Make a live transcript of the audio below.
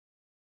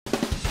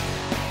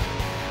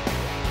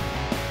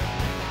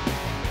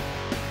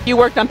You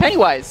worked on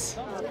Pennywise.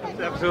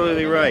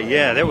 Absolutely right.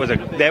 Yeah, that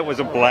was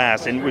a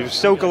blast, and we were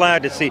so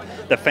glad to see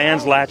the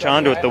fans latch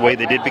onto it the way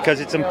they did, because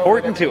it's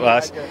important to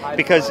us,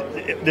 because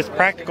this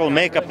practical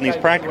makeup and these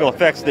practical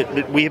effects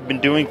that we have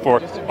been doing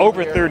for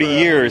over 30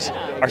 years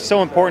are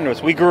so important to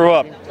us. We grew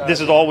up,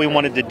 this is all we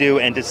wanted to do,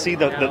 and to see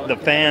the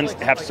fans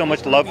have so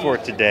much love for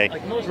it today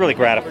is really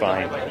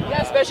gratifying.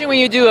 Yeah, especially when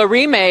you do a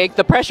remake,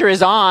 the pressure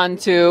is on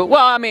to,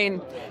 well, I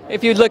mean,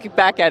 if you look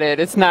back at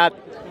it, it's not,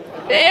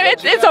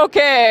 it's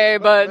okay,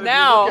 but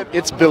now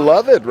it's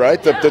beloved,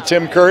 right? The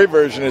Tim Curry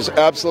version is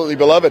absolutely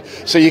beloved.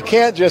 So you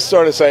can't just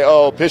sort of say,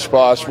 "Oh, pish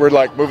posh, we're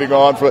like moving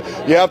on."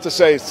 You have to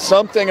say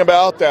something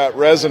about that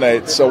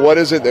resonates. So what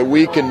is it that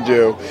we can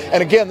do?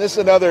 And again, this is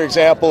another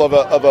example of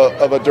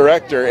a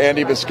director,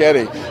 Andy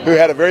Bischetti, who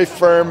had a very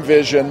firm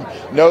vision,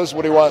 knows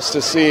what he wants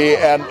to see,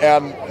 and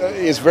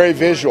is very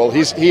visual.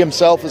 He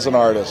himself is an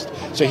artist,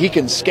 so he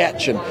can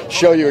sketch and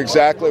show you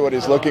exactly what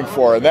he's looking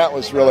for, and that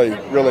was really,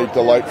 really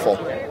delightful.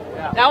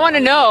 Now I want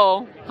to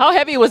know, how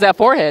heavy was that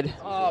forehead?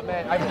 Oh,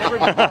 man, I've never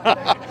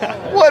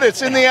done What?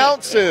 It's in the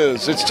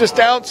ounces. It's just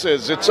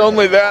ounces. It's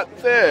only that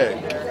thick.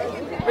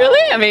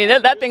 Really? I mean,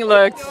 that thing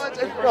looked...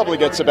 It probably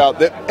gets about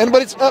that.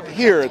 But it's up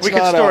here. It's we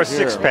could not store out a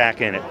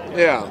six-pack in it.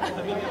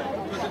 Yeah.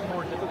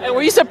 And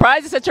were you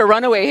surprised it's such a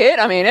runaway hit?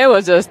 I mean, it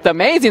was just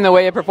amazing the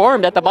way it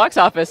performed at the box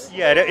office.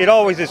 Yeah, it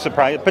always is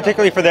surprising,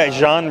 particularly for that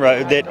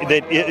genre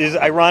that is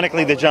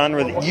ironically the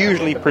genre that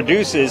usually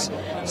produces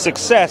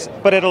success,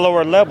 but at a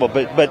lower level.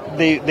 But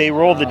they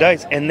rolled the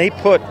dice, and they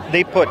put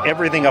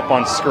everything up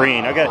on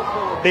screen.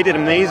 They did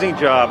an amazing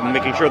job in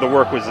making sure the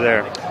work was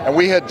there. And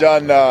we had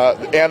done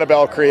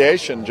Annabelle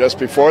Creation just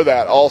before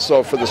that,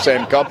 also for the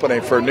same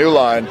company, for New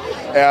Line,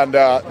 and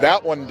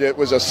that one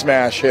was a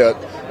smash hit.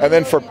 And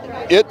then for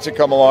it to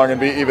come along and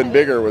be even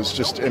bigger was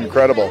just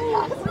incredible.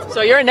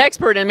 So you're an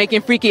expert in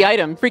making freaky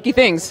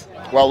things.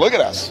 Well, look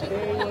at us.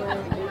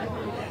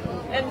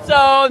 And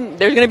so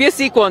there's going to be a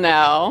sequel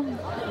now.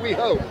 We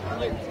hope.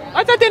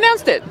 I thought they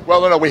announced it.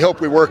 Well, no, we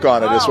hope we work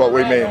on it, is what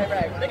we mean.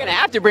 Right. They're going to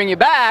have to bring you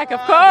back, of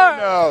course.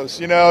 Who knows?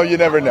 You know, you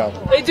never know.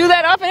 They do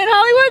that often in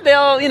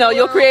Hollywood?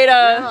 You'll create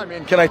a... Yeah, I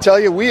mean, can I tell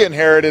you, we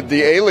inherited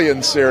the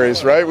Alien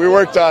series, right? We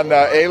worked on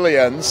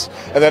Aliens,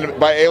 and then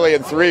by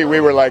Alien 3, we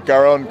were like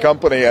our own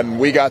company, and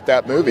we got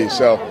that movie.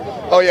 So,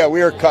 oh yeah,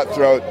 we are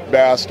cutthroat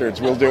bastards.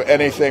 We'll do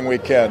anything we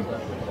can.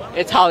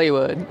 It's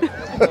Hollywood.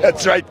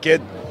 That's right,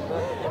 kid.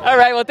 All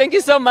right, well, thank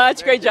you so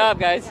much. Great job,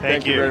 guys.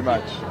 Thank you very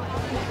much.